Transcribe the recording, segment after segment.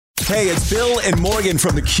Hey, it's Bill and Morgan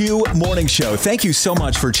from the Q Morning Show. Thank you so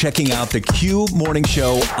much for checking out the Q Morning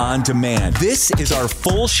Show on demand. This is our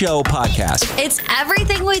full show podcast. It's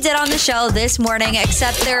everything we did on the show this morning,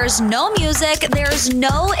 except there's no music, there's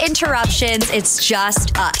no interruptions. It's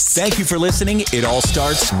just us. Thank you for listening. It all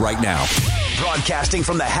starts right now. Broadcasting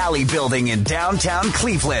from the Halley Building in downtown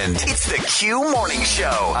Cleveland, it's the Q Morning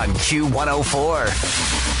Show on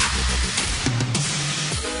Q104.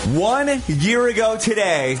 1 year ago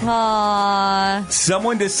today,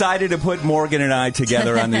 someone decided to put Morgan and I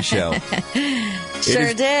together on this show.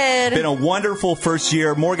 Sure did. It's been a wonderful first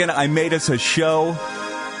year. Morgan, I made us a show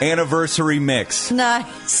anniversary mix.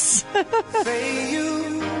 Nice.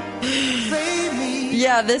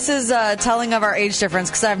 Yeah, this is telling of our age difference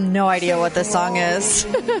because I have no idea what this song is.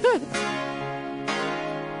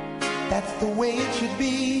 That's the way it should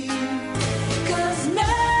be.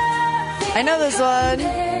 I know this one.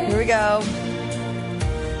 Here we go.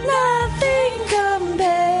 Nothing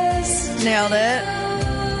compares. Nailed it.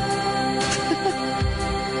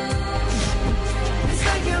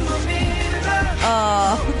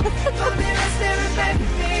 Oh.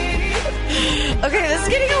 Okay, this is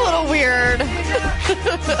getting a little weird.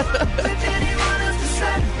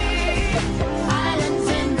 Islands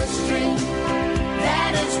in the stream,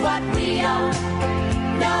 that is what we are.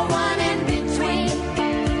 No one in between.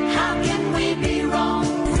 How can we be wrong?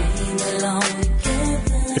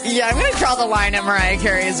 Yeah, I'm going to draw the line at Mariah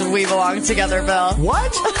Carey's We Belong Together, Bill.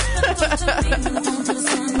 What?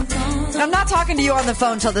 I'm not talking to you on the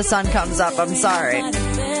phone till the sun comes up. I'm sorry.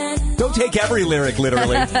 Don't take every lyric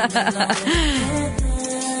literally.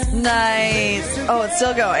 Nice. Oh, it's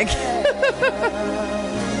still going.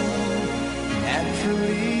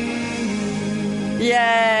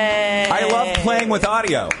 Yay. I love playing with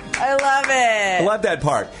audio. I love it. I love that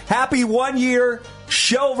part. Happy 1 year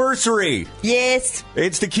Show-versary. Yes.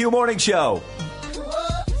 It's the Q Morning Show.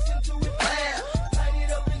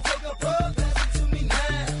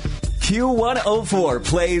 Q104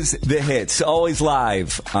 plays the hits, always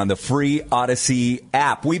live on the free Odyssey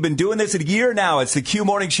app. We've been doing this a year now. It's the Q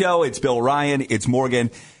Morning Show. It's Bill Ryan. It's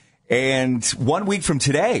Morgan. And 1 week from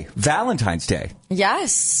today, Valentine's Day.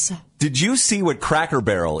 Yes. Did you see what Cracker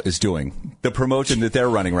Barrel is doing? The promotion that they're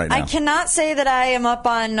running right now. I cannot say that I am up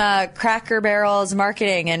on Cracker Barrel's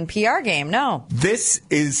marketing and PR game. No. This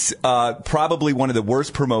is probably one of the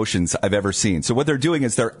worst promotions I've ever seen. So what they're doing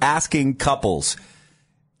is they're asking couples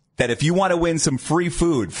that if you want to win some free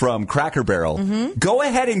food from Cracker Barrel, go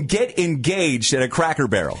ahead and get engaged at a Cracker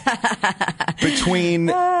Barrel between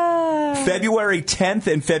February 10th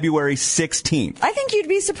and February 16th. I think you'd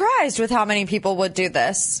be surprised with how many people would do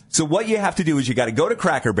this. So what you have to do is you got to go to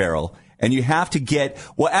Cracker Barrel and you have to you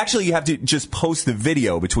have to just post the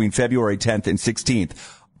video between February 10th and 16th.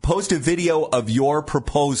 Post a video of your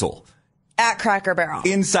proposal. At Cracker Barrel.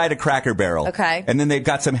 Inside a Cracker Barrel. Okay. And then they've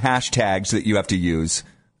got some hashtags that you have to use.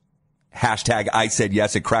 Hashtag I said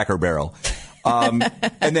yes at Cracker Barrel. And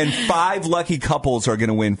then 5 lucky couples are going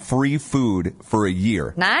to win free food for a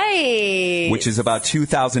year. Nice. Which is about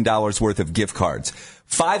 $2,000 worth of gift cards.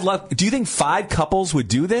 Do you think 5 couples would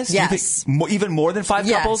do this? Yes. Do you think even more than 5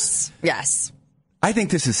 couples? Yes. I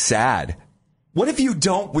think this is sad. What if you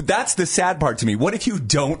don't? That's the sad part to me. What if you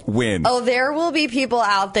don't win? Oh, there will be people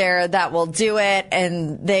out there that will do it,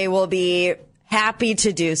 and they will be happy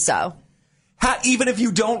to do so. Even if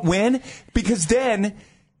you don't win? Because then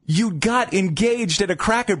you got engaged at a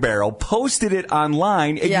Cracker Barrel, posted it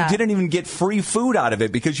online, and you didn't even get free food out of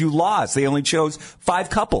it because you lost. They only chose 5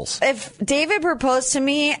 couples. If David proposed to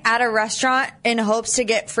me at a restaurant in hopes to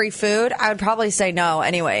get free food, I would probably say no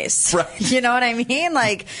anyways. Right. You know what I mean?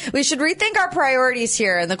 Like, we should rethink our priorities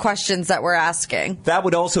here and the questions that we're asking. That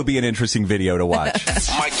would also be an interesting video to watch.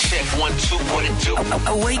 Mic check 1 2 1 and 2.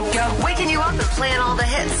 Wake up, waking you up and playing all the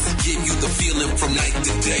hits. Give you the feeling from night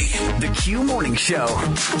to day. The Q Morning Show.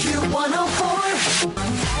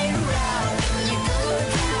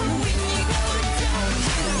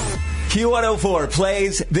 Q104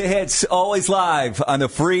 plays the hits, always live on the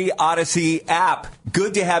free Odyssey app.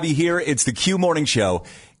 Good to have you here. It's the Q Morning Show.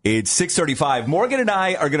 It's 6:35. Morgan and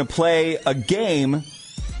I are going to play a game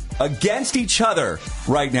against each other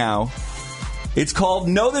right now. It's called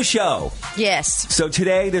Know the Show. Yes. So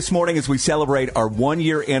today, this morning, as we celebrate our 1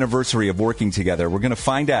 year anniversary of working together, we're going to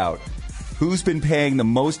find out who's been paying the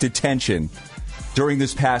most attention during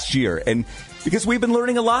this past year. And because we've been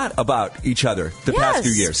learning a lot about each other the past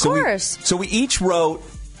few years. Of course. So we each wrote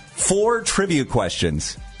 4 trivia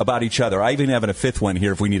questions about each other. I even have a fifth one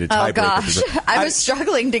here if we need a tiebreaker. Oh gosh, I was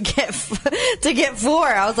struggling to get 4.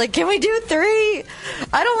 I was like, can we do 3?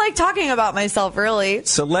 I don't like talking about myself, really.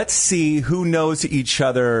 So let's see who knows each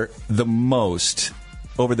other the most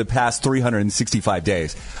over the past 365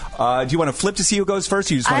 days. Do you want to flip to see who goes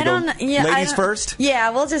first? Or you just want to go ladies first? Yeah,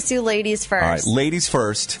 we'll just do ladies first. All right, ladies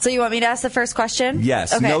first. So you want me to ask the first question?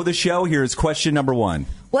 Yes. Okay. Know the show. Here's question number 1.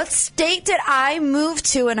 What state did I move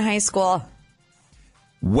to in high school?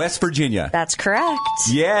 West Virginia. That's correct.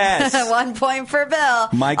 Yes. 1 point for Bill.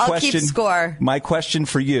 I'll keep score. My question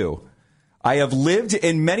for you. I have lived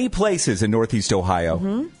in many places in Northeast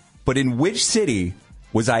Ohio, but in which city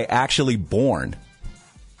was I actually born?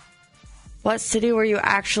 What city were you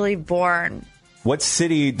actually born? What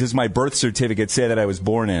city does my birth certificate say that I was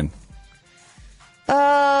born in?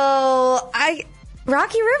 Oh,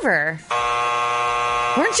 Rocky River.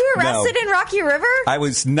 Weren't you arrested in Rocky River? I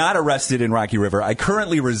was not arrested in Rocky River. I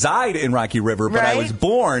currently reside in Rocky River, but I was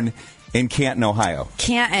born in Canton, Ohio.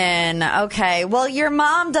 Canton. Okay. Well,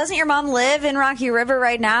 doesn't your mom live in Rocky River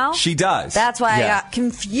right now? She does. That's why I got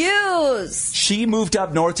confused. She moved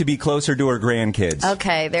up north to be closer to her grandkids.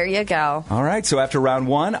 Okay, there you go. All right, so after round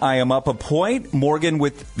 1, I am up a point. Morgan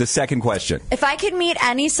with the second question. If I could meet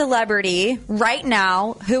any celebrity right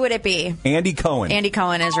now, who would it be? Andy Cohen. Andy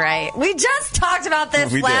Cohen is right. We just talked about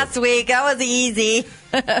this last week. That was easy.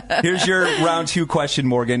 Here's your round 2 question,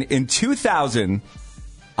 Morgan. In 2000...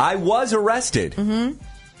 I was arrested in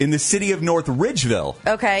the city of North Ridgeville.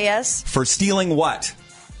 Okay, yes. For stealing what?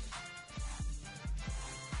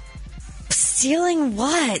 Stealing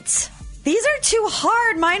what? These are too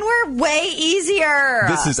hard. Mine were way easier.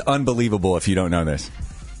 This is unbelievable if you don't know this.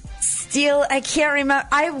 I can't remember.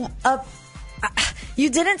 You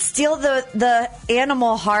didn't steal the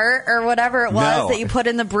animal heart or whatever it was that you put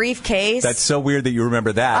in the briefcase. That's so weird that you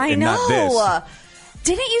remember that and know. not this.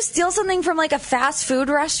 Didn't you steal something from like a fast food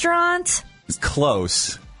restaurant? It's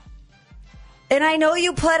close. And I know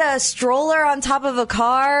you put a stroller on top of a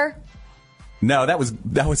car. No, that was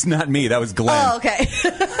not me. That was Glenn. Oh, okay.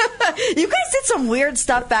 You guys did some weird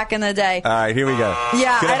stuff back in the day. All right, here we go.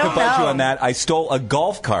 Yeah, I don't know. know. You on that. I stole a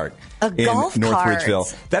golf cart in North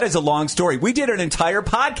Ridgeville. That is a long story. We did an entire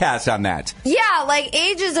podcast on that. Yeah, like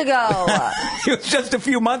ages ago. It was just a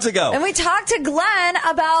few months ago. And we talked to Glenn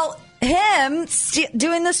about him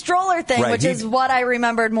doing the stroller thing, which is what I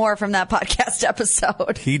remembered more from that podcast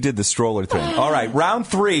episode. He did the stroller thing. All right, round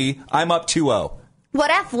 3, I'm up 2-0. What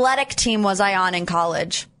athletic team was I on in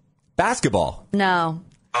college? Basketball. No.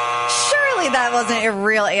 Surely that wasn't a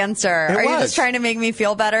real answer. Are you just trying to make me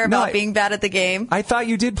feel better about being bad at the game? I thought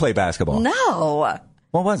you did play basketball. No.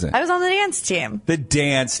 What was it? I was on the dance team. The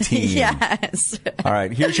dance team. Yes. All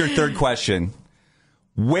right, here's your third question.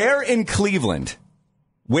 Where in Cleveland...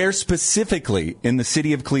 Where specifically in the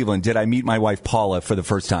city of Cleveland did I meet my wife Paula for the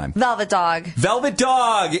first time? Velvet Dog. Velvet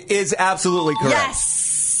Dog is absolutely correct.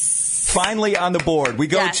 Yes. Finally on the board. We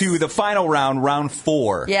go to the final round, round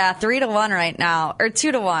 4. Yeah, 3-1 right now. Or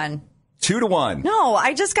 2-1. 2-1. No,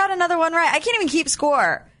 I just got another one right. I can't even keep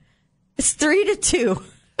score. It's 3-2.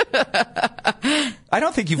 I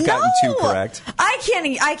don't think you've gotten 2 correct.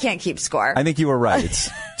 I can't keep score. I think you were right. It's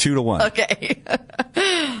 2-1. Okay.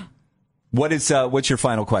 What's your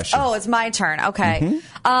final question? Oh, it's my turn. Okay.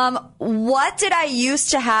 What did I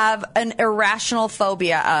used to have an irrational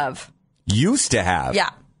phobia of? Used to have?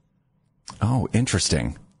 Yeah. Oh,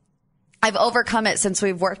 interesting. I've overcome it since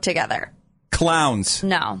we've worked together. Clowns.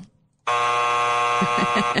 No.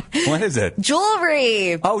 What is it?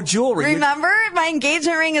 Jewelry. Oh, jewelry. Remember? My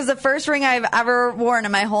engagement ring is the first ring I've ever worn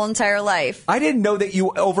in my whole entire life. I didn't know that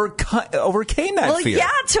you overcame that fear. Well, yeah,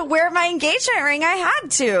 to wear my engagement ring, I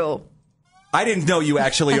had to. I didn't know you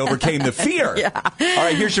actually overcame the fear. Yeah. All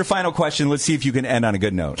right, here's your final question. Let's see if you can end on a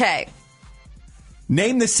good note. Okay.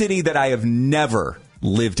 Name the city that I have never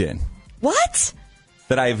lived in. What?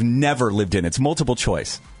 That I have never lived in. It's multiple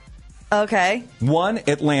choice. Okay. 1,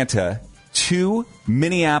 Atlanta. 2,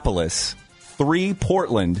 Minneapolis. 3,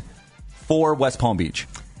 Portland. 4, West Palm Beach.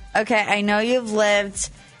 Okay, I know you've lived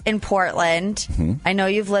in Portland. I know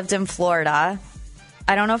you've lived in Florida.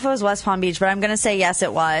 I don't know if it was West Palm Beach, but I'm going to say yes,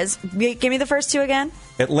 it was. Give me the first 2 again.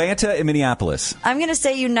 Atlanta and Minneapolis. I'm going to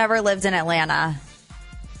say you never lived in Atlanta.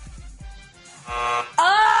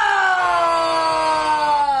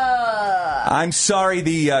 I'm sorry,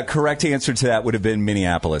 the correct answer to that would have been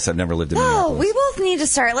Minneapolis. I've never lived in Minneapolis. Oh, we both need to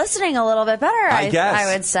start listening a little bit better, I guess.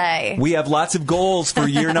 I would say. We have lots of goals for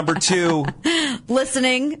year number 2.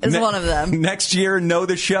 Listening is one of them. Next year, know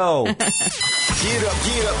the show. Get up,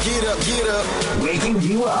 get up, get up, get up. Waking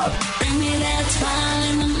you up. Bring me that smile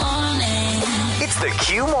in the morning. It's the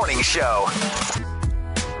Q Morning Show.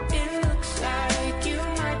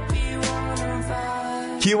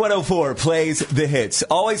 Q104 plays the hits.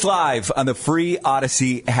 Always live on the free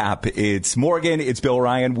Odyssey app. It's Morgan. It's Bill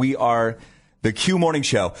Ryan. We are the Q Morning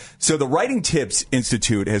Show. So the Writing Tips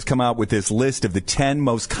Institute has come out with this list of the 10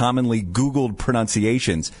 most commonly Googled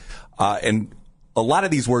pronunciations. And a lot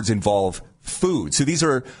of these words involve food. So these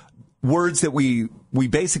are words that we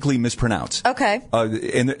basically mispronounce. Okay.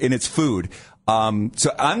 And it's food. So I'm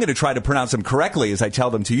going to try to pronounce them correctly as I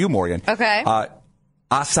tell them to you, Morgan. Okay.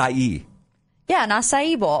 Acai. Yeah, an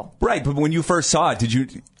acai bowl. Right, but when you first saw it, did you...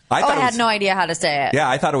 I had no idea how to say it. Yeah,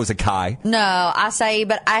 I thought it was a kai. No, acai,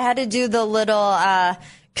 but I had to do the little...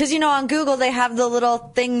 Because, on Google, they have the little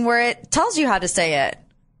thing where it tells you how to say it.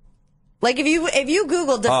 Like, if you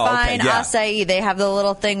Google define acai, they have the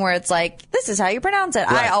little thing where it's like, this is how you pronounce it.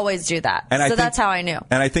 Right. I always do that. So that's how I knew.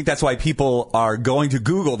 And I think that's why people are going to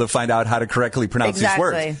Google to find out how to correctly pronounce these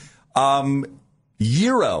words.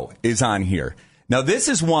 Gyro is on here. Now, this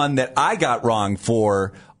is one that I got wrong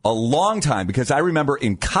for a long time because I remember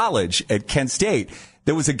in college at Kent State,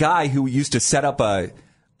 there was a guy who used to set up a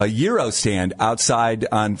gyro stand outside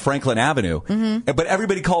on Franklin Avenue, but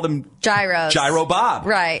everybody called him Gyro Bob.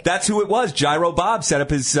 Right. That's who it was. Gyro Bob set up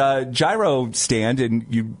his gyro stand, and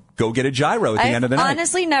you go get a gyro at the end of the night. I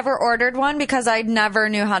honestly never ordered one because I never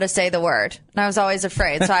knew how to say the word. And I was always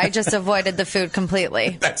afraid, so I just avoided the food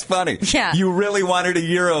completely. That's funny. Yeah. You really wanted a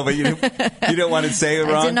gyro, but you didn't want to say it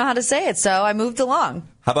wrong? I didn't know how to say it, so I moved along.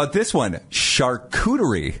 How about this one?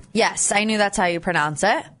 Charcuterie. Yes, I knew that's how you pronounce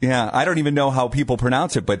it. Yeah, I don't even know how people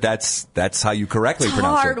pronounce it, but that's how you correctly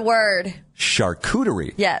pronounce it. It's a hard word.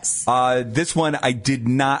 Charcuterie. Yes. This one I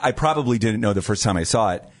probably didn't know the first time I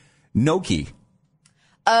saw it. Gnocchi.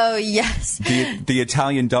 Oh, yes. The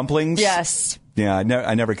Italian dumplings? Yes. Yeah,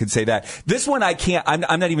 I never could say that. This one I can't,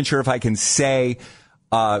 I'm not even sure if I can say,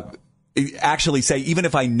 actually say, even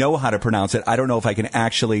if I know how to pronounce it, I don't know if I can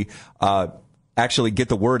actually get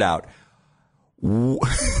the word out.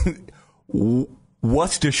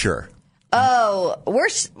 Worcestershire. Oh,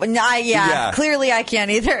 yeah, clearly I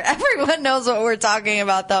can't either. Everyone knows what we're talking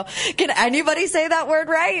about, though. Can anybody say that word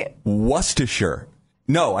right? Worcestershire.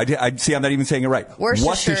 No, I see. I'm not even saying it right.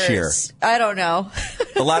 Worcestershire. I don't know.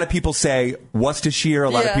 A lot of people say Worcestershire. A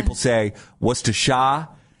lot of people say Worcestershire.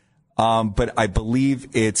 But I believe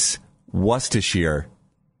it's Worcestershire.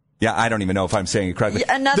 Yeah, I don't even know if I'm saying it correctly.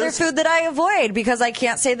 Another food that I avoid because I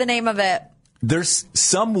can't say the name of it. There's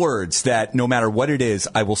some words that no matter what it is,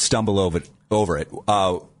 I will stumble over it.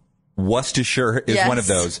 Worcestershire is one of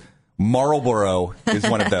those. Marlboro is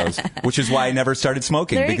one of those, which is why I never started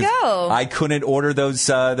smoking. There you go. I couldn't order those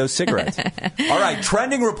cigarettes. All right,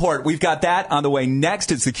 trending report. We've got that on the way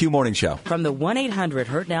next. It's the Q Morning Show. From the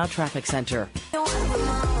 1-800-HURT-NOW Traffic Center.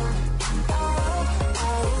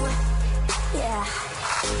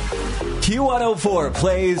 Q104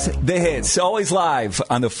 plays the hits, always live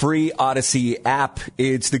on the free Odyssey app.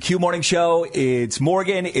 It's the Q Morning Show. It's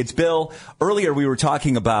Morgan. It's Bill. Earlier we were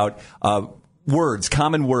talking about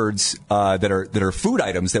common words that are food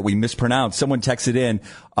items that we mispronounce. Someone texted in.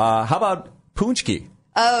 How about punchki?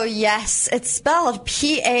 Oh yes, it's spelled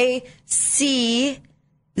PACZKI,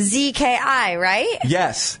 right?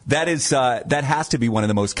 Yes, that has to be one of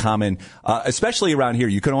the most common, especially around here.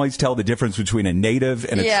 You can always tell the difference between a native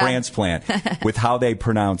and a transplant with how they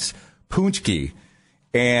pronounce punchki.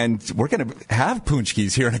 And we're going to have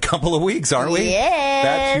punchkis here in a couple of weeks, aren't we? Yes.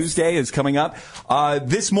 That Tuesday is coming up.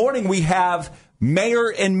 This morning we have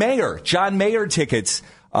Mayor and Mayor, John Mayer tickets.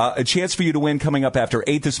 A chance for you to win coming up after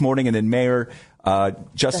 8 this morning. And then Mayor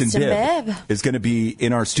Justin Bibb is going to be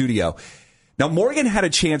in our studio. Now, Morgan had a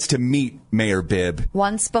chance to meet Mayor Bibb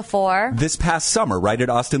once before this past summer, right at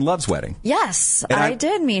Austin Love's wedding. Yes, I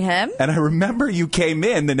did meet him. And I remember you came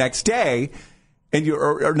in the next day. And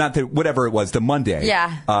or not whatever it was, the Monday,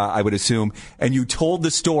 I would assume. And you told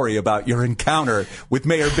the story about your encounter with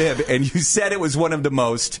Mayor Bibb, and you said it was one of the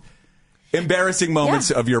most embarrassing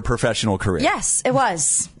moments of your professional career. Yes, it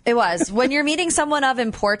was. It was. When you're meeting someone of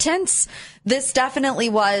importance, this definitely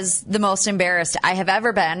was the most embarrassed I have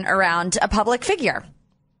ever been around a public figure.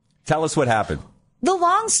 Tell us what happened. The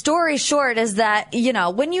long story short is that,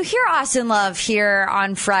 when you hear Austin Love here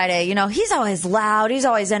on Friday, he's always loud, he's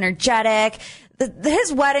always energetic.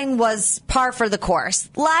 His wedding was par for the course.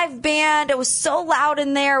 Live band, it was so loud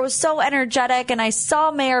in there, it was so energetic, and I saw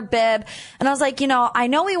Mayor Bibb, and I was like, I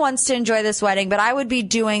know he wants to enjoy this wedding, but I would be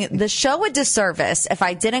doing the show a disservice if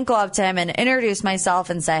I didn't go up to him and introduce myself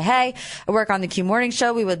and say, hey, I work on the Q Morning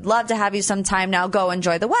Show, we would love to have you sometime, now go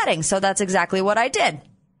enjoy the wedding. So that's exactly what I did.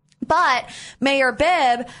 But Mayor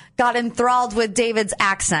Bibb got enthralled with David's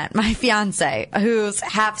accent, my fiance, who's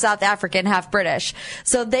half South African, half British.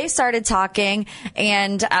 So they started talking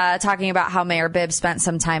and talking about how Mayor Bibb spent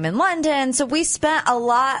some time in London. So we spent a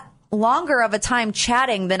lot longer of a time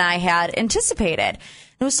chatting than I had anticipated.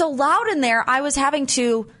 It was so loud in there, I was having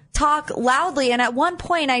to talk loudly, and at one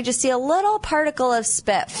point I just see a little particle of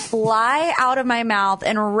spit fly out of my mouth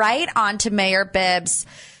and right onto Mayor Bibb's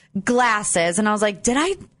glasses. And I was like, did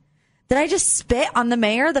I just spit on the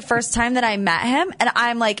mayor the first time that I met him? And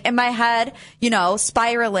I'm like, in my head,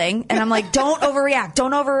 spiraling. And I'm like, don't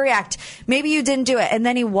overreact. Maybe you didn't do it. And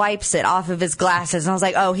then he wipes it off of his glasses. And I was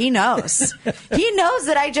like, oh, he knows. He knows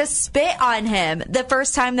that I just spit on him the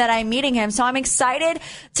first time that I'm meeting him. So I'm excited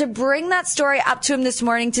to bring that story up to him this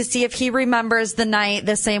morning to see if he remembers the night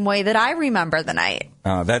the same way that I remember the night.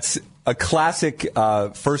 That's a classic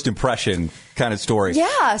first impression kind of story.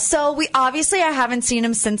 Yeah. So I haven't seen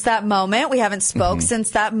him since that moment. We haven't spoke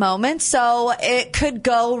since that moment. So it could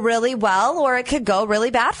go really well or it could go really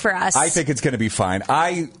bad for us. I think it's going to be fine.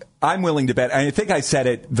 I'm willing to bet. I think I said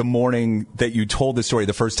it the morning that you told the story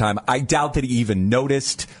the first time. I doubt that he even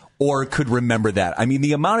noticed or could remember that. I mean,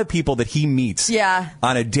 the amount of people that he meets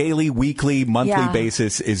on a daily, weekly, monthly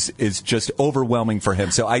basis is just overwhelming for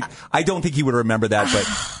him. So I don't think he would remember that,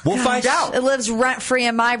 but we'll find out. It lives rent-free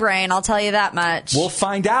in my brain, I'll tell you that much. We'll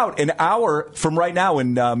find out an hour from right now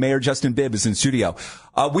when Mayor Justin Bibb is in studio.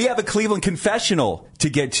 We have a Cleveland Confessional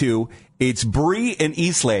to get to. It's Bree in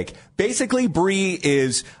Eastlake. Basically, Bree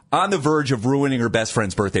is on the verge of ruining her best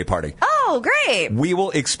friend's birthday party. Oh, great. We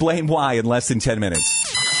will explain why in less than 10 minutes.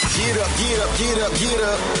 Get up, get up, get up, get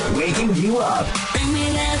up. Waking you up. Bring me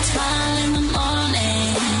that smile in the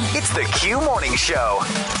morning. It's the Q Morning Show.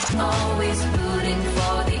 Always rooting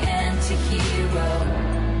for the anti-hero.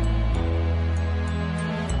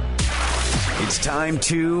 It's time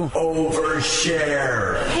to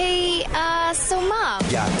overshare. Hey, so Mom.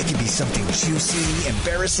 Yeah, it could be something juicy,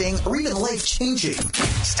 embarrassing, or even life-changing.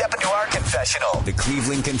 Step into our confessional. The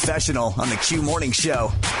Cleveland Confessional on the Q Morning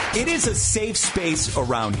Show. It is a safe space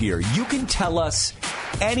around here. You can tell us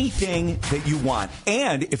anything that you want.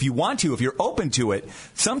 And if you want to, if you're open to it,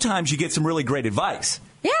 sometimes you get some really great advice.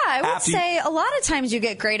 Yeah, I would say a lot of times you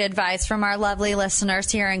get great advice from our lovely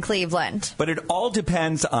listeners here in Cleveland. But it all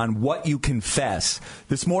depends on what you confess.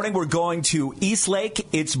 This morning we're going to Eastlake.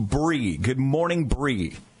 It's Bree. Good morning,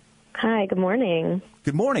 Bree. Hi, good morning.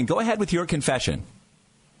 Good morning. Go ahead with your confession.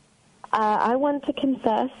 I want to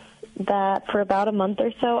confess that for about a month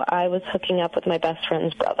or so, I was hooking up with my best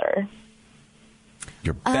friend's brother.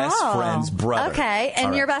 Your best friend's brother. Okay,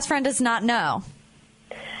 and your best friend does not know.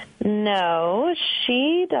 No,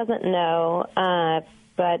 she doesn't know,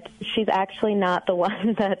 but she's actually not the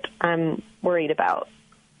one that I'm worried about.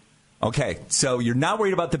 Okay, so you're not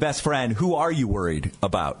worried about the best friend. Who are you worried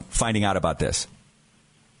about finding out about this?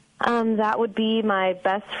 That would be my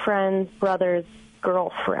best friend's brother's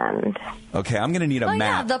girlfriend. Okay, I'm going to need a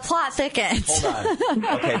map. Yeah, the plot thickens. Hold on.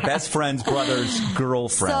 Okay, best friend's brother's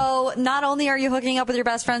girlfriend. So not only are you hooking up with your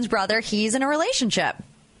best friend's brother, he's in a relationship.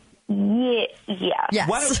 Yeah.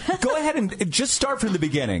 Yes. Go ahead and just start from the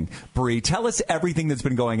beginning, Bree. Tell us everything that's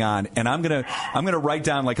been going on, and I'm gonna write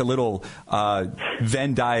down like a little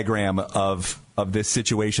Venn diagram of this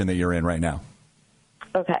situation that you're in right now.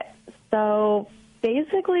 Okay, so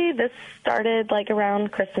basically this started like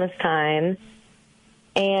around Christmas time,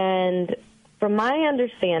 and from my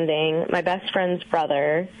understanding, my best friend's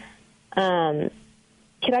brother.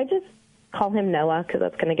 Could I just call him Noah, because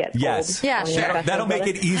that's going to get yes. cold. Yeah, sure. That'll make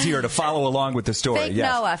it easier to follow along with the story. Fake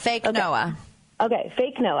Noah. Noah. Okay,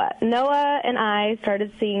 fake Noah. Noah and I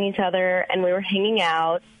started seeing each other, and we were hanging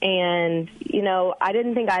out, and, I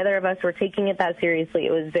didn't think either of us were taking it that seriously.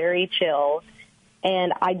 It was very chill,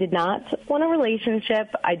 and I did not want a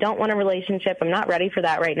relationship. I don't want a relationship. I'm not ready for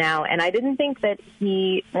that right now, and I didn't think that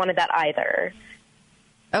he wanted that either.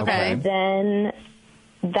 Okay. And then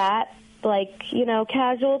that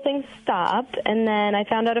casual things stopped, and then I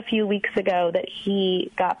found out a few weeks ago that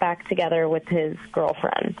he got back together with his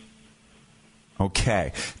girlfriend.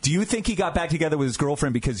 Okay. Do you think he got back together with his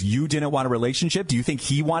girlfriend because you didn't want a relationship? Do you think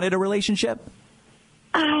he wanted a relationship?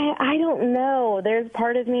 I don't know. There's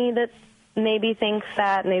part of me that maybe thinks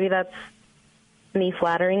that maybe that's me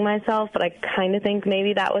flattering myself, but I kind of think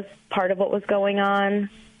maybe that was part of what was going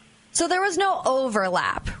on. So there was no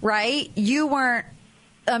overlap, right? You weren't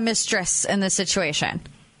a mistress in this situation.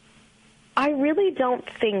 I really don't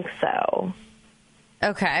think so.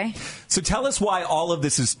 Okay. So tell us why all of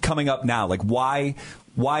this is coming up now. Like, why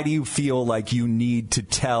do you feel like you need to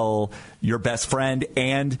tell your best friend?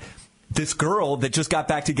 And this girl that just got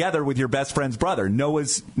back together with your best friend's brother,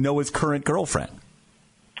 Noah's current girlfriend.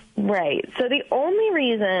 Right. So the only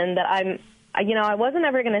reason that I wasn't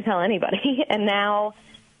ever going to tell anybody, and now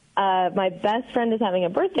my best friend is having a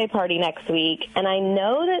birthday party next week, and I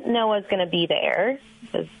know that Noah's going to be there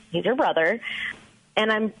because he's your brother,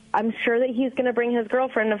 and I'm sure that he's going to bring his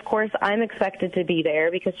girlfriend. Of course, I'm expected to be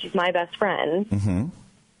there because she's my best friend. Mm-hmm.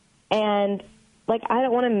 And, I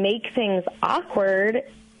don't want to make things awkward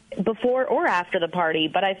before or after the party,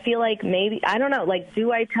 but I feel like maybe, I don't know,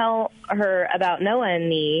 do I tell her about Noah and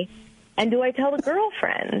me, and do I tell the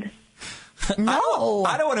girlfriend? No.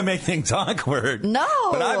 I don't want to make things awkward. No.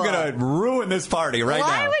 But I'm going to ruin this party right now.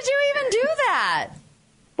 Why would you even do that?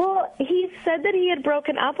 Well, he said that he had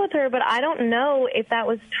broken up with her, but I don't know if that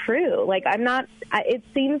was true. It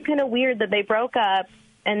seems kind of weird that they broke up,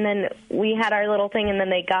 and then we had our little thing, and then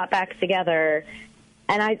they got back together.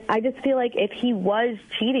 And I just feel like if he was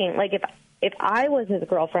cheating, if I was his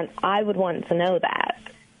girlfriend, I would want to know that.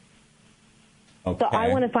 Okay. So I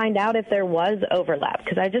want to find out if there was overlap,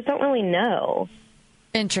 because I just don't really know.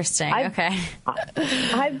 Interesting. Okay.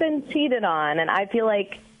 I've been cheated on, and I feel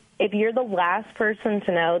like if you're the last person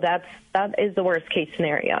to know, that is the worst case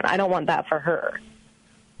scenario, and I don't want that for her.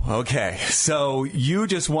 Okay, so you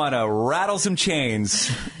just want to rattle some chains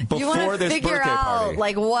before this birthday party. You want to figure out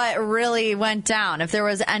what really went down, if there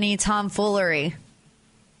was any tomfoolery.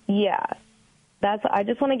 Yeah, I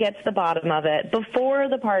just want to get to the bottom of it before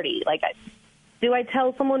the party. Do I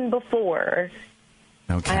tell someone before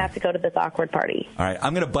I have to go to this awkward party? All right,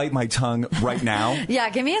 I'm going to bite my tongue right now. Yeah,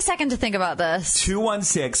 give me a second to think about this.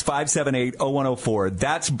 216-578-0104.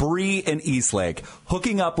 That's Bree in Eastlake,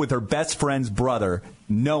 hooking up with her best friend's brother,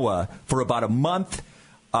 Noah, for about a month.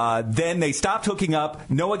 Then they stopped hooking up.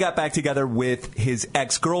 Noah got back together with his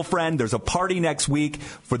ex-girlfriend. There's a party next week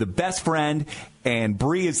for the best friend, and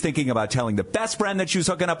Bree is thinking about telling the best friend that she was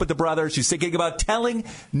hooking up with the brother. She's thinking about telling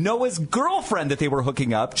Noah's girlfriend that they were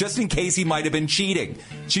hooking up, just in case he might have been cheating.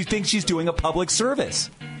 She thinks she's doing a public service.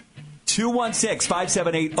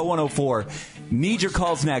 216-578-0104. Need your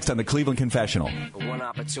calls next on the Cleveland Confessional. One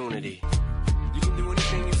opportunity. You can do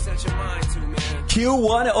anything you set your mind to, man.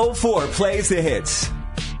 Q104 plays the hits.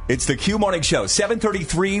 It's the Q Morning Show.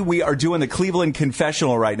 7:33, we are doing the Cleveland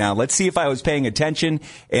Confessional right now. Let's see if I was paying attention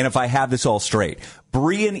and if I have this all straight.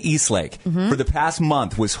 Bree in Eastlake, for the past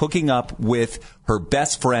month, was hooking up with her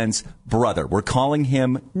best friend's brother. We're calling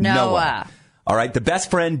him Noah. All right, the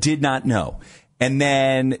best friend did not know. And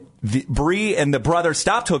then Bree and the brother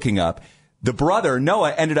stopped hooking up. The brother,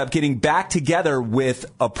 Noah, ended up getting back together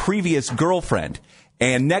with a previous girlfriend.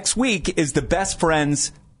 And next week is the best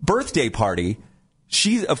friend's birthday party.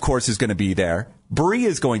 She, of course, is going to be there. Bree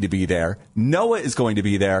is going to be there. Noah is going to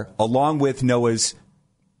be there, along with Noah's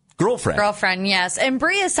girlfriend, yes. And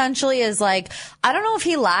Bree essentially is I don't know if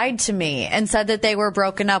he lied to me and said that they were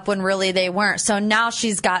broken up when really they weren't. So now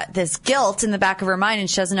she's got this guilt in the back of her mind, and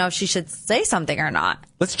she doesn't know if she should say something or not.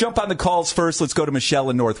 Let's jump on the calls first. Let's go to Michelle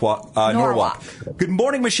in Norwalk. Good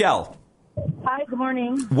morning, Michelle. Hi, good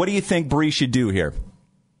morning. What do you think Bree should do here?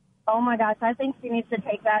 Oh, my gosh, I think she needs to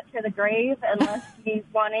take that to the grave unless she's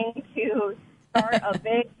wanting to start a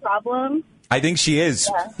big problem. I think she is.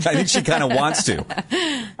 Yeah. I think she kind of wants to.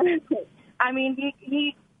 I mean,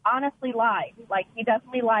 he honestly lied. He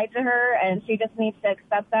definitely lied to her, and she just needs to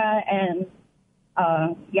accept that. And,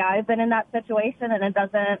 I've been in that situation, and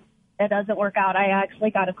it doesn't work out. I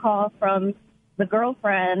actually got a call from the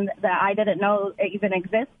girlfriend that I didn't know even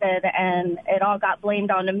existed, and it all got blamed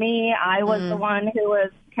onto me. I was the one who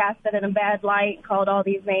was casted in a bad light, called all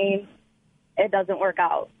these names. It doesn't work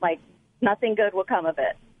out. Nothing good will come of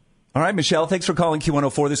it. All right, Michelle, thanks for calling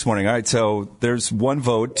Q104 this morning. All right, so there's one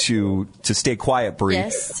vote to stay quiet, Bree.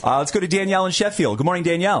 Yes. Let's go to Danielle in Sheffield. Good morning,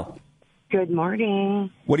 Danielle. Good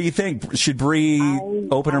morning. What do you think? Should Bree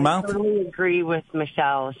open her mouth? I totally agree with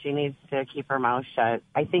Michelle. She needs to keep her mouth shut.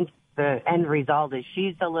 I think the end result is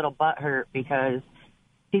she's a little butthurt because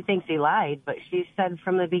she thinks he lied, but she said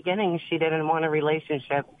from the beginning she didn't want a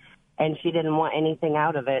relationship and she didn't want anything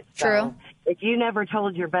out of it. True. So if you never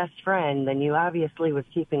told your best friend, then you obviously was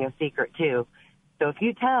keeping a secret too. So if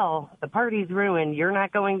you tell, the party's ruined, you're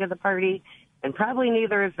not going to the party, and probably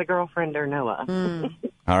neither is the girlfriend or Noah.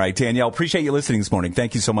 All right, Danielle, appreciate you listening this morning.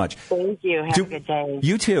 Thank you so much. Thank you. Have a good day.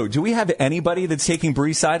 You too. Do we have anybody that's taking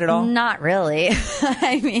Bree's side at all? Not really.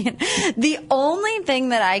 I mean, the only thing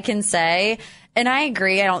that I can say, and I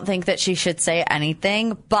agree, I don't think that she should say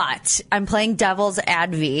anything, but I'm playing devil's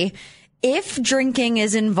advocate. If drinking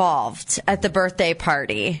is involved at the birthday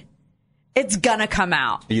party, it's gonna come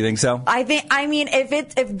out. You think so? I mean,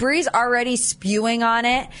 if Bree's already spewing on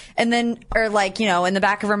it and then, or like, you know, in the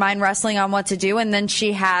back of her mind wrestling on what to do, and then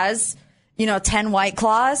she has, you know, 10 White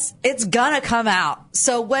Claws, it's gonna come out.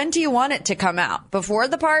 So when do you want it to come out? Before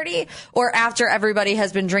the party or after everybody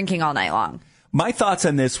has been drinking all night long? My thoughts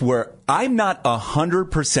on this were, I'm not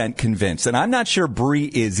 100% convinced, and I'm not sure Bree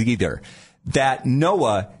is either, that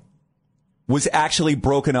Noah was actually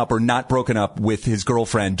broken up or not broken up with his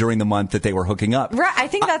girlfriend during the month that they were hooking up. Right. I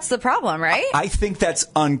think that's the problem, right? I think that's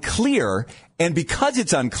unclear. And because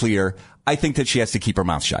it's unclear, I think that she has to keep her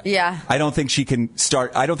mouth shut. Yeah. I don't think she can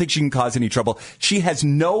cause any trouble. She has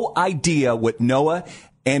no idea what Noah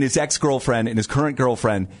and his ex-girlfriend and his current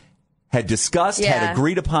girlfriend had discussed, had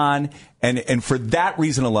agreed upon. And for that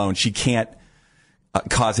reason alone, she can't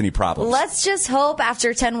cause any problems. Let's just hope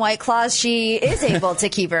after 10 White Claws, she is able to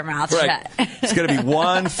keep her mouth shut. It's going to be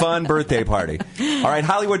one fun birthday party. All right,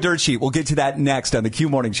 Hollywood Dirt Sheet. We'll get to that next on the Q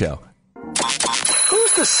Morning Show.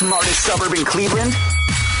 Who's the smartest suburb in Cleveland?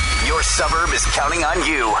 Your suburb is counting on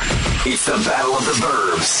you. It's the Battle of the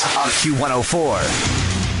Burbs on Q104.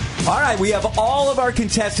 All right, we have all of our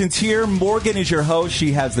contestants here. Morgan is your host.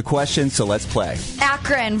 She has the questions, so let's play.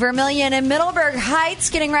 Akron, Vermilion, and Middleburg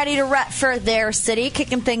Heights getting ready to rep for their city,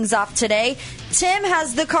 kicking things off today. Tim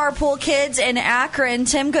has the Carpool Kids in Akron.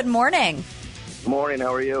 Tim, good morning. Good morning.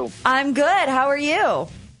 How are you? I'm good. How are you?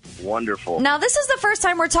 Wonderful. Now, this is the first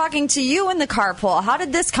time we're talking to you in the carpool. How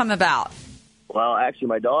did this come about? Well, actually,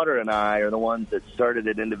 my daughter and I are the ones that started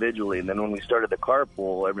it individually, and then when we started the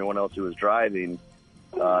carpool, everyone else who was driving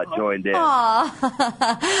joined in.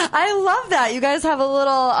 Aw, I love that. You guys have a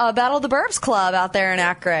little Battle of the Burbs club out there in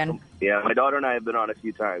Akron. Yeah, my daughter and I have been on a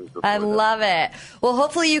few times before. I love it. Well,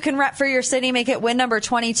 hopefully you can rep for your city, make it win number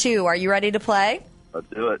 22. Are you ready to play? Let's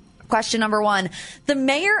do it. Question number 1. The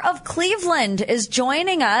mayor of Cleveland is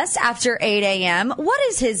joining us after 8 a.m. What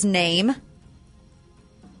is his name?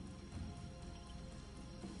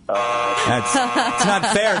 It's not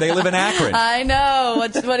fair. They live in Akron. I know.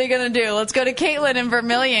 What are you going to do? Let's go to Caitlin in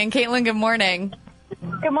Vermilion. Caitlin, good morning.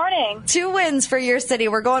 Good morning. 2 wins for your city.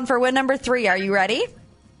 We're going for win number 3. Are you ready?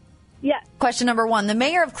 Yes. Question number 1. The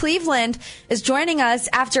mayor of Cleveland is joining us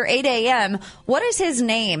after 8 a.m. What is his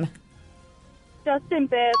name? Justin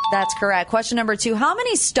Bibb. That's correct. Question number 2. How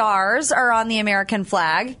many stars are on the American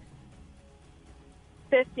flag?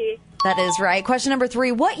 50. That is right. Question number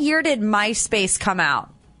 3. What year did MySpace come out?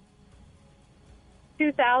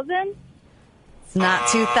 2000. It's not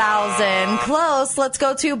 2000. Close. Let's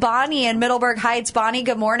go to Bonnie in Middleburg Heights. Bonnie,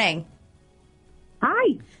 good morning.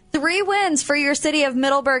 Hi. 3 wins for your city of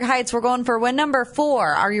Middleburg Heights. We're going for win number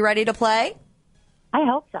 4. Are you ready to play? I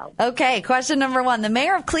hope so. Okay. Question number 1. The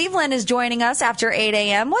mayor of Cleveland is joining us after 8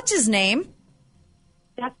 a.m. What's his name?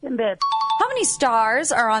 Justin Bibb. How many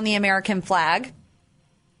stars are on the American flag?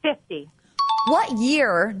 50. What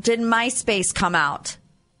year did MySpace come out?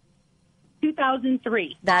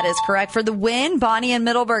 2003. That is correct. For the win, Bonnie in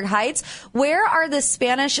Middleburg Heights. Where are the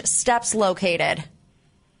Spanish Steps located?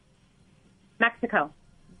 Mexico.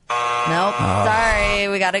 Nope. Sorry.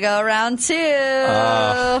 We got to go round 2.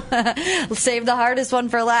 Save the hardest one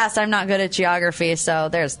for last. I'm not good at geography, so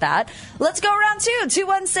there's that. Let's go round 2.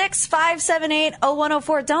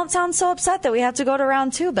 216-578-0104. Don't sound so upset that we have to go to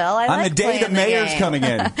round 2, Bill. On the day the mayor's coming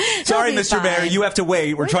in. Sorry, Mr. Mayor. You have to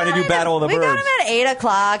wait. We're trying to do Battle of the Burbs. We got him at 8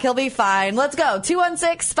 o'clock. He'll be fine. Let's go.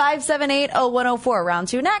 216-578-0104. Round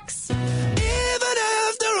 2 next. Even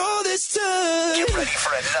after all this time. Get ready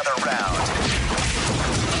for another round.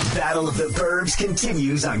 Battle of the Burbs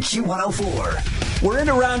continues on Q104. We're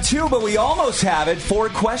into round 2, but we almost have it. 4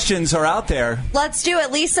 questions are out there. Let's do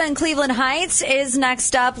it. Lisa in Cleveland Heights is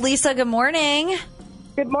next up. Lisa, good morning.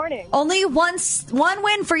 Good morning. Only one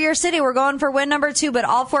win for your city. We're going for win number 2, but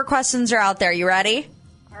all 4 questions are out there. You ready?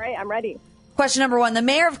 All right, I'm ready. Question number 1. The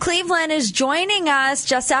mayor of Cleveland is joining us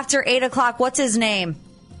just after 8 o'clock. What's his name?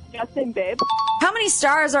 Justin Bibb. How many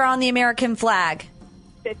stars are on the American flag?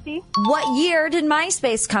 50. What year did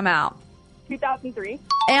MySpace come out? 2003.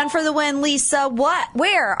 And for the win, Lisa,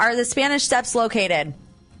 where are the Spanish Steps located?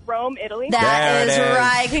 Rome, Italy. That is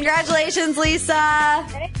right. Congratulations, Lisa.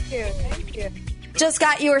 Thank you. Thank you. Just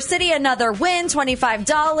got your city another win,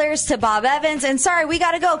 $25 to Bob Evans. And sorry, we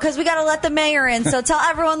got to go because we got to let the mayor in. So tell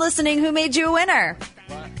everyone listening who made you a winner.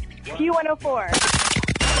 Q104.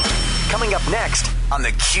 Coming up next on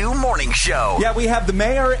the Q Morning Show. Yeah, we have the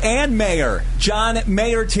mayor and mayor. John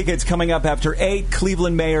Mayer tickets coming up after 8.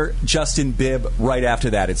 Cleveland Mayor Justin Bibb right after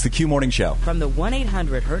that. It's the Q Morning Show. From the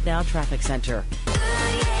 1-800-HURT-NOW Traffic Center.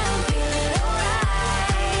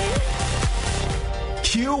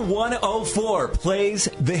 Q104 plays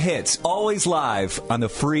the hits, always live on the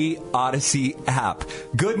free Odyssey app.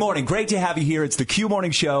 Good morning. Great to have you here. It's the Q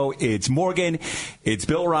Morning Show. It's Morgan. It's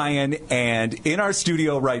Bill Ryan. And in our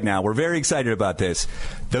studio right now, we're very excited about this,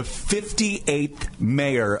 the 58th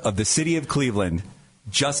mayor of the city of Cleveland,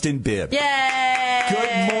 Justin Bibb. Yay!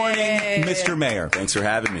 Good morning, Mr. Mayor. Thanks for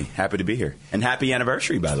having me. Happy to be here. And happy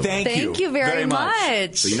anniversary, by the way. Thank you very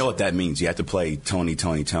much. So you know what that means. You have to play Tony,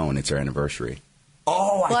 Tony, Tone. It's our anniversary.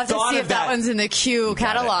 Oh, we'll have to see if that one's in the Q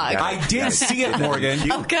catalog. I did see it,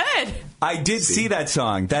 Morgan. Oh, good. I did see that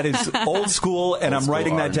song. That is old school, and I'm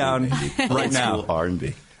writing that down right now. Old school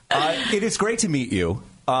R&B. It is great to meet you.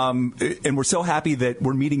 And we're so happy that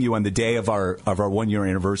we're meeting you on the day of our 1 year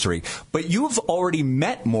anniversary. But you've already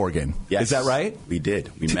met Morgan. Yes. Is that right? We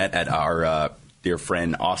did. We met at our dear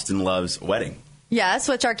friend Austin Love's wedding. Yes,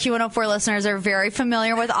 which our Q104 listeners are very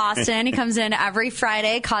familiar with Austin. He comes in every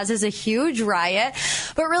Friday, causes a huge riot.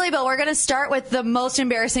 But really, Bill, we're going to start with the most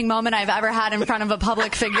embarrassing moment I've ever had in front of a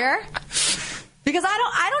public figure. Because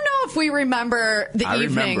I don't know if we remember the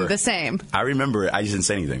evening the same. I remember it. I just didn't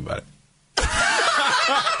say anything about it.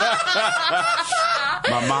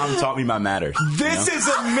 My mom taught me my manners. This is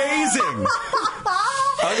amazing.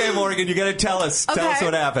 Okay, Morgan, you got to tell us. Okay. Tell us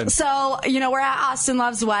what happened. So, we're at Austin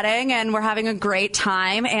Love's wedding, and we're having a great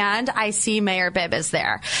time, and I see Mayor Bibb is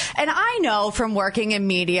there. And I know from working in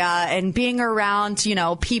media and being around,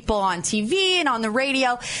 people on TV and on the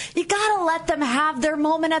radio, you got to let them have their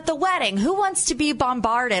moment at the wedding. Who wants to be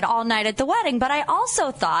bombarded all night at the wedding? But I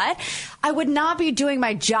also thought I would not be doing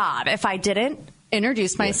my job if I didn't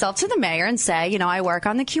introduce myself to the mayor and say, I work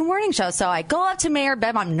on the Q Morning Show. So I go up to Mayor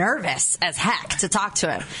Bibb. I'm nervous as heck to talk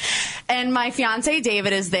to him. And my fiance,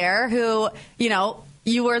 David, is there who,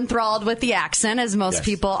 you were enthralled with the accent, as most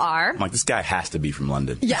people are. I'm like, this guy has to be from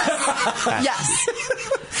London. Yes.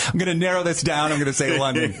 Yes. I'm going to narrow this down. I'm going to say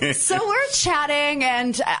London. So we're chatting,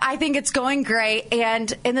 and I think it's going great.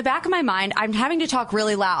 And in the back of my mind, I'm having to talk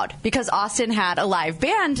really loud because Austin had a live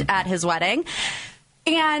band at his wedding.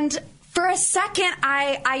 And for a second,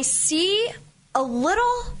 I see a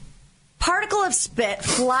little particle of spit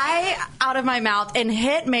fly out of my mouth and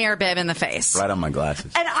hit Mayor Bibb in the face. Right on my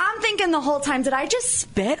glasses. And I'm thinking the whole time, did I just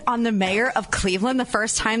spit on the mayor of Cleveland the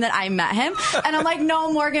first time that I met him? And I'm like,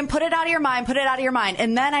 no, Morgan, put it out of your mind, put it out of your mind.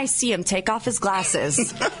 And then I see him take off his glasses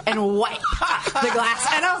and wipe the glass.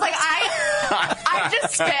 And I was like, I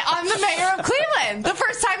just spit on the mayor of Cleveland the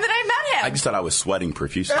first time that I met him. I just thought I was sweating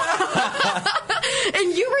profusely.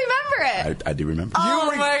 And you remember it. I do remember.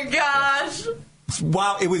 Oh, my gosh.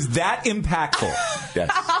 Wow, it was that impactful.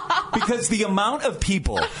 Yes. Because the amount of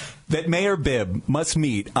people that Mayor Bibb must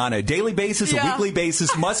meet on a daily basis, a weekly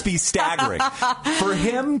basis, must be staggering. For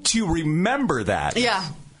him to remember that,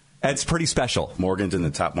 that's pretty special. Morgan's in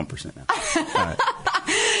the top 1% now. All right.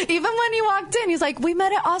 Even when he walked in, he's like, we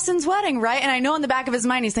met at Austin's wedding, right? And I know in the back of his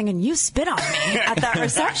mind, he's thinking, you spit on me at that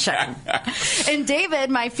reception. And David,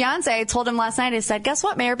 my fiance, I told him last night, I said, guess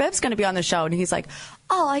what? Mayor Bibb's going to be on the show. And he's like,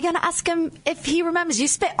 oh, I got to ask him if he remembers you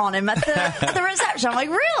spit on him at the reception. I'm like,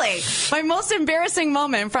 really? My most embarrassing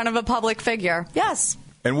moment in front of a public figure. Yes.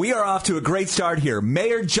 And we are off to a great start here.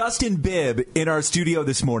 Mayor Justin Bibb in our studio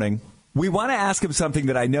this morning. We want to ask him something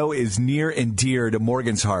that I know is near and dear to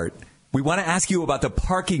Morgan's heart. We want to ask you about the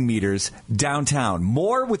parking meters downtown.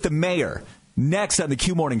 More with the mayor next on the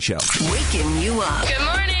Q Morning Show. Waking you up. Good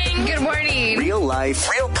morning. Good morning. Real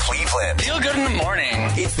life, real Cleveland. Feel good in the morning.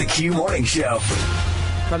 It's the Q Morning Show.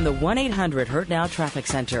 From the 1-800-HURT-NOW Traffic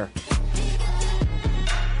Center.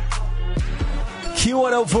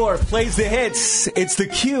 Q104 plays the hits. It's the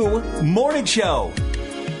Q Morning Show.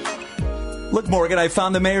 Look, Morgan, I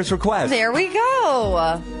found the mayor's request. There we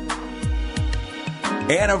go.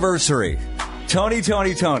 Anniversary. Tony.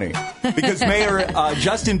 Because Mayor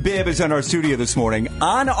Justin Bibb is in our studio this morning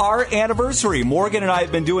on our anniversary. Morgan and I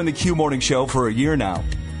have been doing the Q Morning Show for a year now.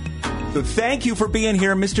 So thank you for being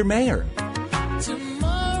here, Mr. Mayor.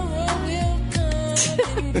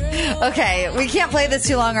 Okay, we can't play this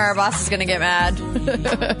too long or our boss is going to get mad.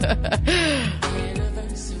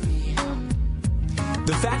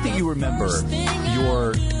 The fact that you remember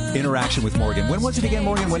your interaction with Morgan. When was it again,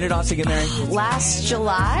 Morgan? When did Austin get married? Last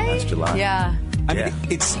July? Last July. Yeah. I mean,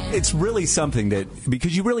 it's really something that,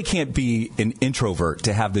 because you really can't be an introvert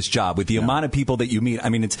to have this job with the amount of people that you meet. I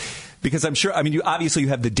mean, it's because I'm sure, I mean, you obviously you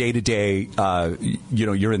have the day-to-day,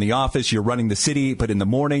 you're in the office, you're running the city, but in the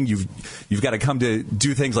morning you've got to come to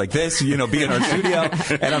do things like this, be in our studio.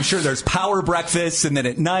 And I'm sure there's power breakfasts, and then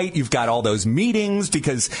at night you've got all those meetings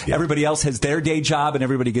because everybody else has their day job and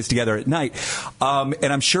everybody gets together at night. And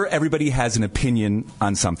I'm sure everybody has an opinion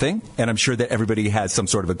on something, and I'm sure that everybody has some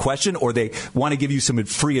sort of a question, or they want to give you some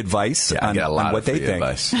free advice I get a lot on what of they free think.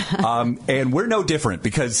 advice. And we're no different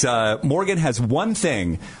because Morgan has one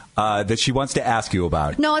thing that she wants to ask you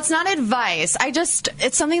about. No, it's not advice.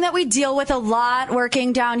 It's something that we deal with a lot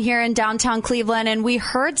working down here in downtown Cleveland, and we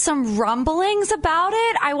heard some rumblings about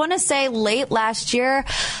it, I want to say late last year,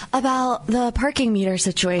 about the parking meter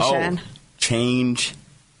situation. Oh, change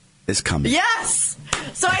is coming. Yes!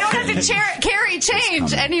 So I don't have to carry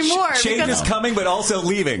change anymore. Change is coming, but also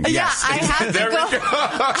leaving. Yeah, Yes. I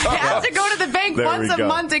have to go to the bank once a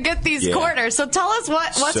month to get these quarters. So tell us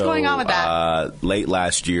what's going on with that. Late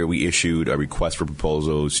last year, we issued a request for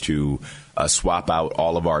proposals to swap out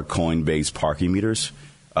all of our coin-based parking meters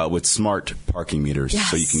with smart parking meters,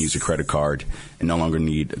 so you can use a credit card and no longer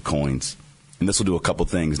need coins. And this will do a couple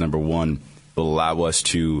things. Number one, it will allow us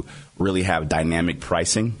to really have dynamic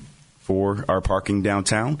pricing for our parking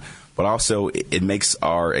downtown, but also it makes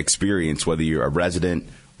our experience, whether you're a resident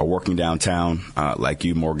or working downtown like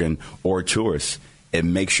you, Morgan, or a tourist, it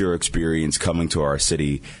makes your experience coming to our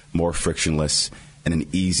city more frictionless and an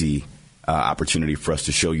easy opportunity for us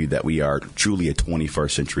to show you that we are truly a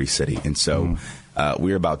 21st century city. And so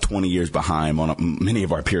we're about 20 years behind on many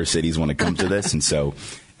of our peer cities when it comes to this, and so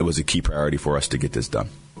it was a key priority for us to get this done.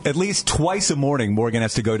 At least twice a morning, Morgan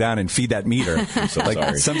has to go down and feed that meter. I'm so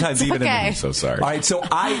sorry. Sometimes even I'm so sorry. All right,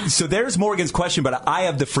 so there's Morgan's question, but I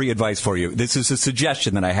have the free advice for you. This is a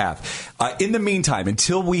suggestion that I have. In the meantime,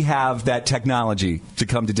 until we have that technology to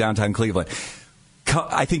come to downtown Cleveland,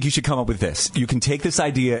 I think you should come up with this. You can take this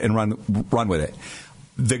idea and run with it.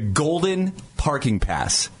 The golden parking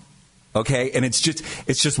pass. Okay, and it's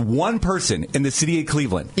just one person in the city of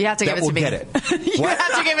Cleveland. You have to give it to me. Get it. You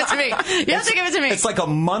have to give it to me. You have to give it to me. It's like a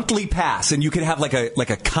monthly pass, and you can have like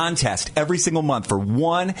a contest every single month for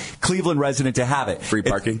one Cleveland resident to have it. Free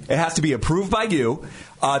parking. It has to be approved by you.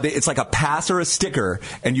 It's like a pass or a sticker,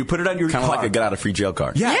 and you put it on your car. Kind of like a get out of free jail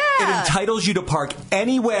card. Yeah. It entitles you to park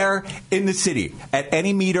anywhere in the city at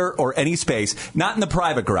any meter or any space, not in the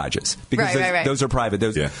private garages because those are private.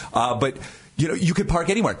 But you could park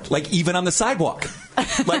anywhere, like even on the sidewalk.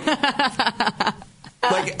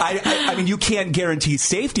 I mean, you can't guarantee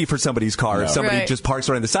safety for somebody's car if somebody just parks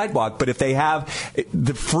around the sidewalk. But if they have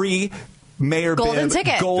the free Mayor Bibb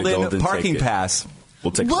golden parking pass.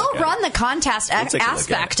 We'll run the contest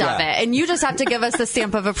aspect of it, and you just have to give us the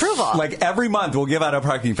stamp of approval. Like every month, we'll give out a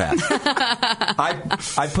parking pass.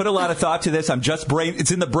 I put a lot of thought to this.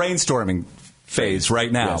 It's in the brainstorming phase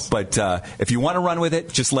right now. Yes. But if you want to run with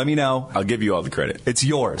it, just let me know. I'll give you all the credit. It's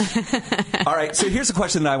yours. All right. So here's a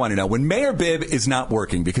question that I want to know. When Mayor Bibb is not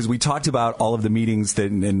working, because we talked about all of the meetings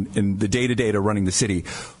and the day-to-day to running the city,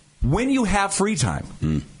 when you have free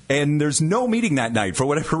time and there's no meeting that night for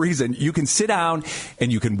whatever reason, you can sit down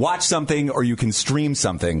and you can watch something or you can stream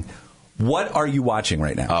something. What are you watching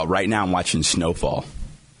right now? Right now I'm watching Snowfall.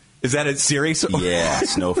 Is that a series? Yeah,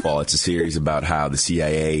 Snowfall. It's a series about how the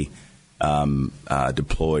CIA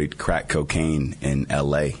deployed crack cocaine in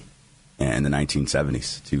L.A. in the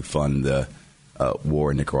 1970s to fund the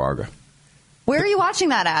war in Nicaragua. Where are you watching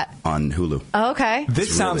that at? On Hulu. Oh, okay.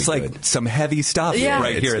 This sounds really like some heavy stuff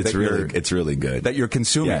right here. It's really good. That you're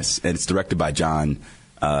consuming. Yes, and it's directed by John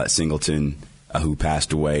Singleton, who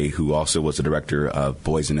passed away, who also was the director of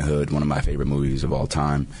Boys in the Hood, one of my favorite movies of all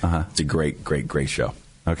time. It's a great show.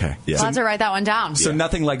 Okay. Yeah. So I'll have to write that one down. So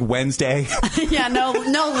nothing like Wednesday? No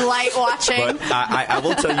light watching. But I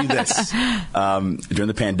will tell you this. During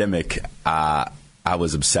the pandemic, I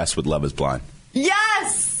was obsessed with Love is Blind.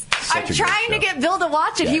 Yes! I'm trying to get Bill to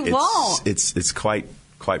watch it. He won't. It's quite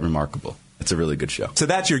remarkable. It's a really good show. So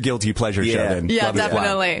that's your guilty pleasure show then? Yeah, Love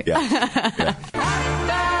definitely. Yeah.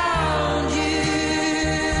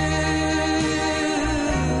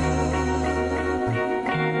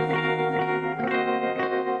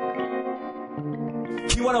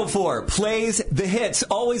 Q104 plays the hits,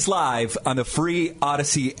 always live on the free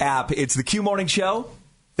Odyssey app. It's the Q Morning Show.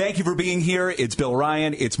 Thank you for being here. It's Bill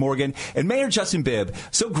Ryan, it's Morgan, and Mayor Justin Bibb,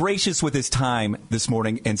 so gracious with his time this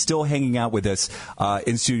morning and still hanging out with us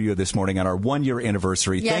in studio this morning on our 1-year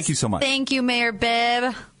anniversay. Yes, thank you so much. Thank you, Mayor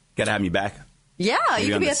Bibb. Got to have me back. Yeah,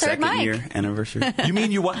 you could be a third mic. 2nd year anniversary. You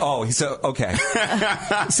mean you want? Oh, so okay.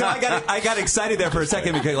 So I got excited there for a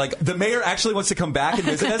second because like the mayor actually wants to come back and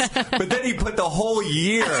visit us, but then he put the whole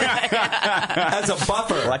year as a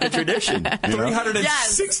buffer, like a tradition.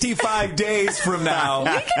 365 days from now,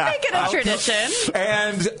 we can make it a tradition.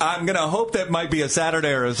 And I'm gonna hope that might be a Saturday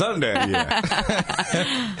or a Sunday.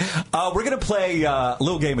 Yeah. We're gonna play a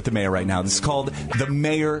little game with the mayor right now. This is called the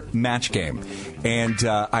Mayor Match Game, and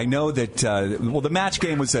I know that. Well, the Match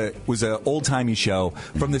Game was a old timey show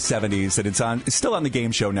from the 70s that it's still on the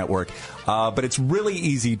Game Show Network, but it's really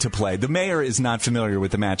easy to play. The mayor is not familiar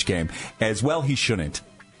with the Match Game, as well he shouldn't.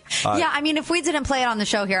 Yeah, I mean, if we didn't play it on the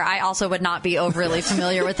show here, I also would not be overly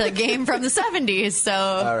familiar with the game from the 70s. So,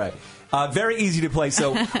 all right. Very easy to play.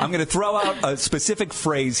 So I'm going to throw out a specific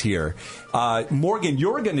phrase here. Morgan,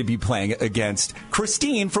 you're going to be playing against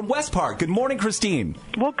Christine from West Park. Good morning, Christine.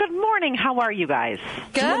 Well, good morning. How are you guys?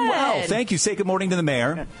 Good. Doing well. Thank you. Say good morning to the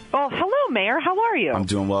mayor. Well, hello, Mayor. How are you? I'm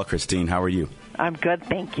doing well, Christine. How are you? I'm good,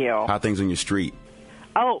 thank you. How are things on your street?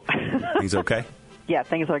 Oh. Things okay? Yeah,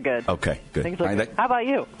 things are good. Okay, good. Things are good. How about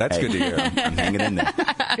you? That's good to hear. I'm hanging in there.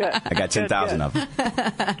 Good. I got 10,000 of them.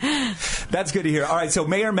 That's good to hear. All right, so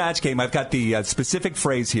Mayor Match Game, I've got the specific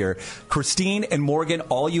phrase here. Christine and Morgan,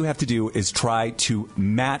 all you have to do is try to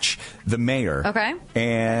match the mayor. Okay.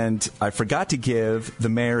 And I forgot to give the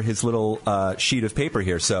mayor his little sheet of paper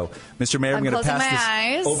here. So, Mr. Mayor, I'm going to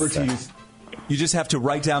pass this over to you. You just have to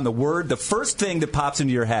write down the word, the first thing that pops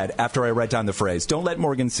into your head after I write down the phrase. Don't let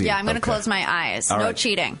Morgan see. Yeah, I'm going to close my eyes. All no right.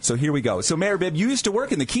 cheating. So here we go. So Mayor Bibb, you used to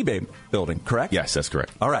work in the Key Bank building, correct? Yes, that's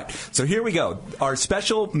correct. All right. So here we go. Our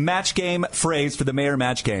special match game phrase for the Mayor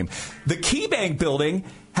Match Game. The Key Bank building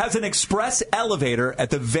has an express elevator at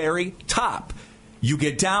the very top. You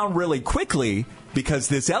get down really quickly because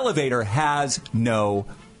this elevator has no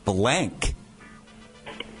blank.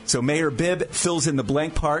 So Mayor Bibb fills in the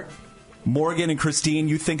blank part. Morgan and Christine,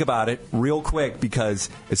 you think about it real quick because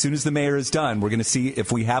as soon as the mayor is done, we're going to see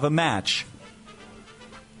if we have a match.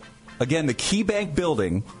 Again, the Key Bank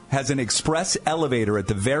building has an express elevator at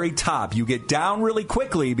the very top. You get down really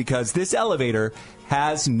quickly because this elevator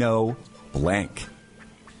has no blank.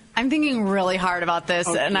 I'm thinking really hard about this,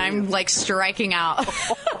 and I'm like striking out.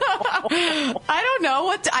 I don't know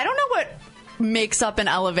what makes up an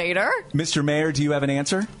elevator. Mr. Mayor, do you have an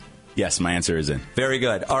answer? Yes, my answer is in. Very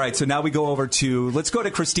good. All right, so now we go over to, let's go to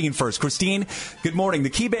Christine first. Christine, good morning. The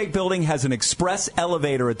Key Bank building has an express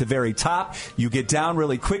elevator at the very top. You get down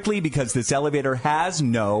really quickly because this elevator has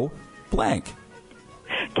no blank.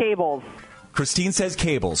 Cables. Christine says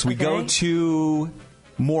cables. We go to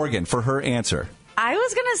Morgan for her answer. I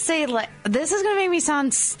was going to say, this is going to make me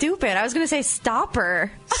sound stupid. I was going to say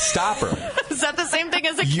stopper. Stopper. Is that the same thing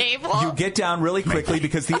as a cable? You get down really quickly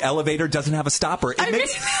because the elevator doesn't have a stopper.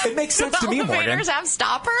 It makes sense to me, Morgan. Elevators have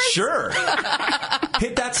stoppers? Sure.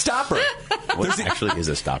 Hit that stopper. What actually is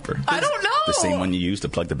a stopper? I don't know. The same one you use to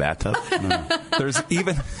plug the bathtub? There's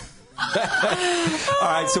even... All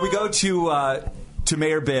right, so we go to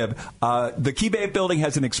Mayor Bibb. The Key Bank building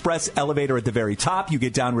has an express elevator at the very top. You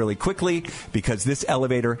get down really quickly because this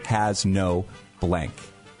elevator has no blank.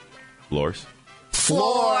 Floors?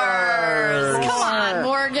 Floors. Come on,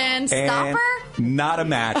 Morgan. Stopper? And not a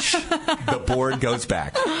match. The board goes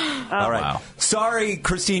back. All right. Wow. Sorry,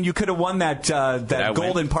 Christine, you could have won that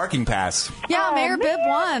golden parking pass. Yeah, Mayor Bibb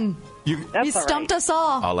won. You stumped us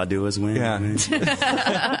all. All I do is win. Yeah.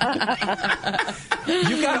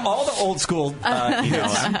 You've got all the old school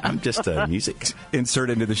I'm just music. insert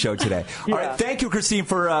into the show today. All right. Thank you, Christine,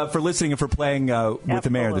 for listening and for playing with the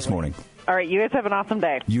mayor this morning. All right. You guys have an awesome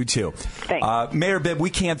day. You too. Thanks. Mayor Bibb, we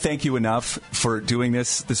can't thank you enough for doing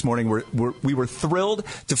this morning. We were thrilled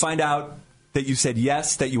to find out that you said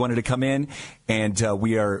yes, that you wanted to come in, and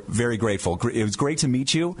we are very grateful. It was great to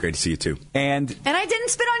meet you. Great to see you, too. And I didn't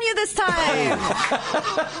spit on you this time.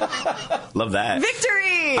 Love that.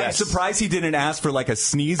 Victory! I'm surprised he didn't ask for like a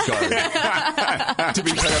sneeze guard to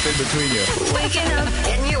be put up in between you. Waking up,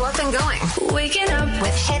 getting you up and going. Waking up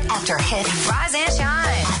with hit after hit. Rise and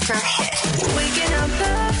shine after hit. Waking up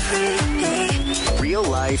every day. Real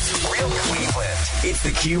life, real Cleveland. It's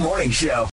the Q Morning Show.